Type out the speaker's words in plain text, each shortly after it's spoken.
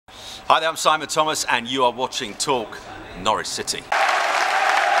Hi there, I'm Simon Thomas and you are watching Talk Norwich City.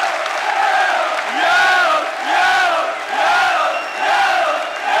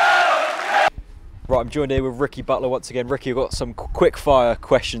 Right, I'm joined here with Ricci Butler once again. Ricci, I've got some quick fire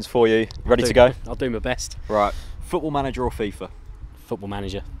questions for you. Ready to go? I'll do my best. Right, Football Manager or FIFA? Football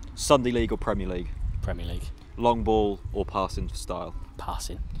Manager. Sunday League or Premier League? Premier League. Long ball or passing style?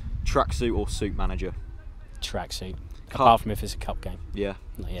 Passing. Tracksuit or suit manager? Tracksuit. Apart from if it's a cup game. Yeah.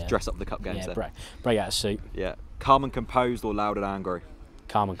 Yeah. Dress up the cup games yeah, then. break out a suit. Yeah. Calm and composed or loud and angry?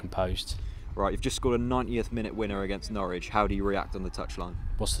 Calm and composed. Right, you've just scored a 90th minute winner against Norwich. How do you react on the touchline?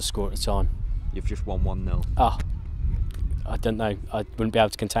 What's the score at the time? You've just won 1-0. Oh, I don't know. I wouldn't be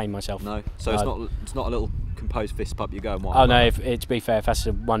able to contain myself. No. So it's not a little composed fist pump you go and what? Oh no. To be fair, if that's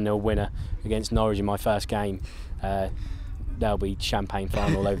a 1-0 winner against Norwich in my first game, there'll be champagne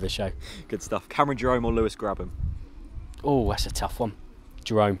flying all over the show. Good stuff. Cameron Jerome or Lewis Grabham? Oh, that's a tough one.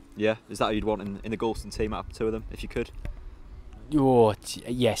 Jerome. Yeah. Is that who you'd want in the Gorleston team out of two of them, if you could? Oh,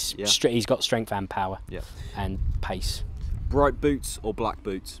 yes. Yeah. He's got strength and power. Yeah. And pace. Bright boots or black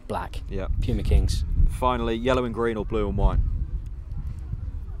boots? Black. Yeah. Puma Kings. Finally, yellow and green or blue and white?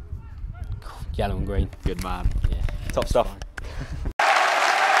 Yellow and green. Good man. Yeah. Top stuff. Fine.